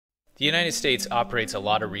The United States operates a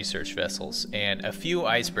lot of research vessels and a few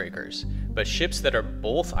icebreakers, but ships that are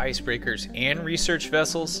both icebreakers and research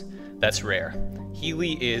vessels, that's rare.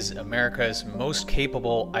 Healy is America's most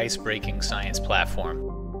capable ice-breaking science platform.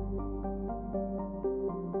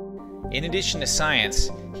 In addition to science,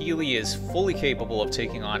 Healy is fully capable of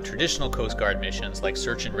taking on traditional Coast Guard missions like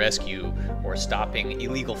search and rescue or stopping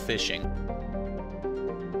illegal fishing.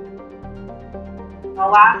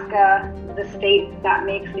 Alaska, the state that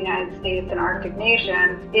makes the United States an Arctic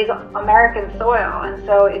nation, is American soil, and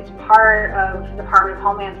so it's part of the Department of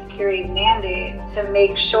Homeland Security's mandate to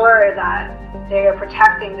make sure that they are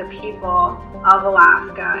protecting the people of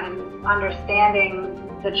Alaska and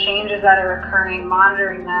understanding the changes that are occurring,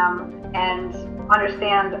 monitoring them, and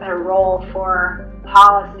understand a role for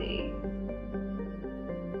policy.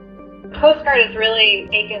 The Coast Guard has really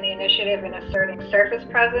taken the initiative in asserting surface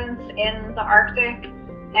presence in the Arctic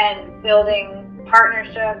and building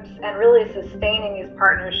partnerships and really sustaining these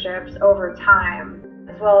partnerships over time,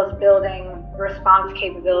 as well as building response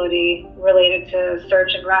capability related to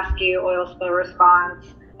search and rescue, oil spill response,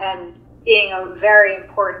 and being a very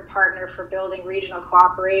important partner for building regional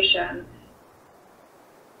cooperation.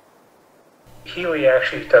 Healy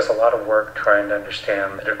actually does a lot of work trying to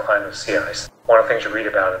understand the decline of sea ice. One of the things you read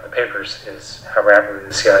about in the papers is how rapidly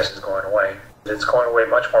the sea ice is going away. It's going away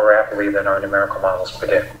much more rapidly than our numerical models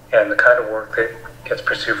predict. And the kind of work that gets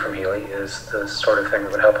pursued from Healy is the sort of thing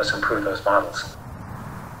that would help us improve those models.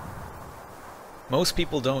 Most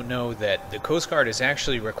people don't know that the Coast Guard is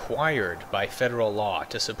actually required by federal law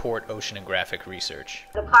to support oceanographic research.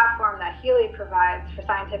 The platform that Healy provides for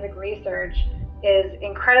scientific research is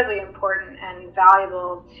incredibly important and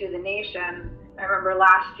valuable to the nation. I remember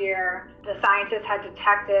last year, the scientists had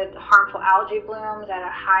detected harmful algae blooms at a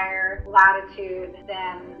higher latitude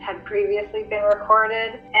than had previously been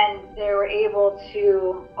recorded, and they were able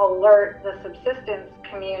to alert the subsistence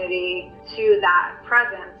community to that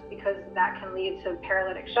presence because that can lead to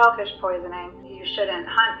paralytic shellfish poisoning. You shouldn't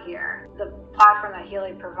hunt here. The platform that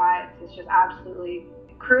Healy provides is just absolutely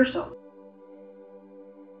crucial.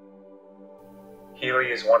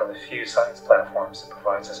 Healy is one of the few science platforms that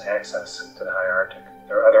provides us access to the high Arctic.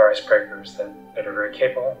 There are other icebreakers that are very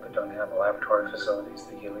capable but don't have the laboratory facilities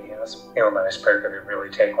that Healy has. The only icebreaker that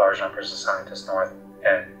really take large numbers of scientists north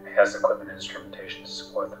and has equipment and instrumentation to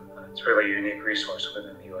support them. It's really a unique resource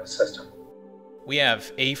within the U.S. system. We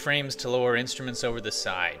have A-frames to lower instruments over the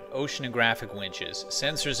side, oceanographic winches,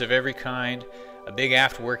 sensors of every kind, a big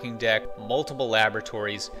aft working deck, multiple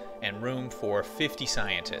laboratories, and room for 50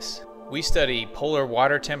 scientists. We study polar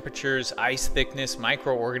water temperatures, ice thickness,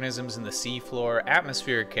 microorganisms in the seafloor,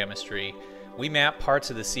 atmospheric chemistry. We map parts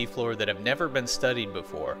of the seafloor that have never been studied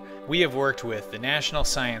before. We have worked with the National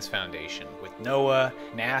Science Foundation, with NOAA,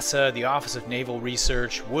 NASA, the Office of Naval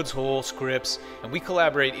Research, Woods Hole, Scripps, and we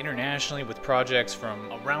collaborate internationally with projects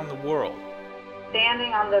from around the world.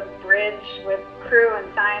 Standing on the bridge with crew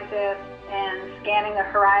and scientists and scanning the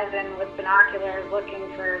horizon with binoculars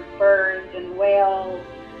looking for birds and whales,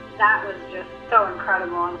 that was just so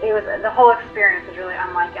incredible. The whole experience was really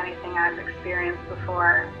unlike anything I've experienced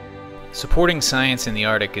before. Supporting science in the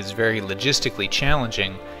Arctic is very logistically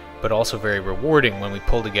challenging, but also very rewarding when we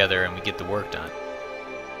pull together and we get the work done.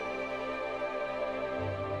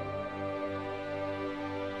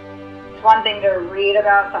 It's one thing to read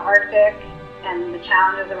about the Arctic and the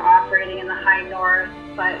challenges of operating in the high north,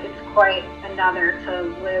 but it's quite another to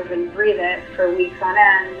live and breathe it for weeks on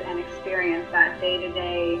end and experience that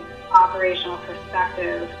day-to-day operational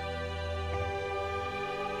perspective.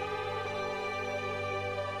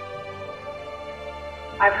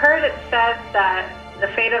 I've heard it said that the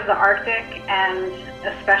fate of the Arctic, and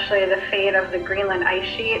especially the fate of the Greenland ice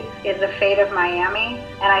sheet, is the fate of Miami.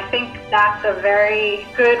 And I think that's a very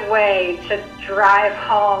good way to drive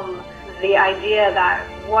home the idea that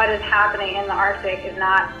what is happening in the Arctic is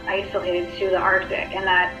not isolated to the Arctic, and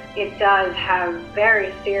that it does have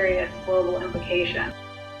very serious global implications.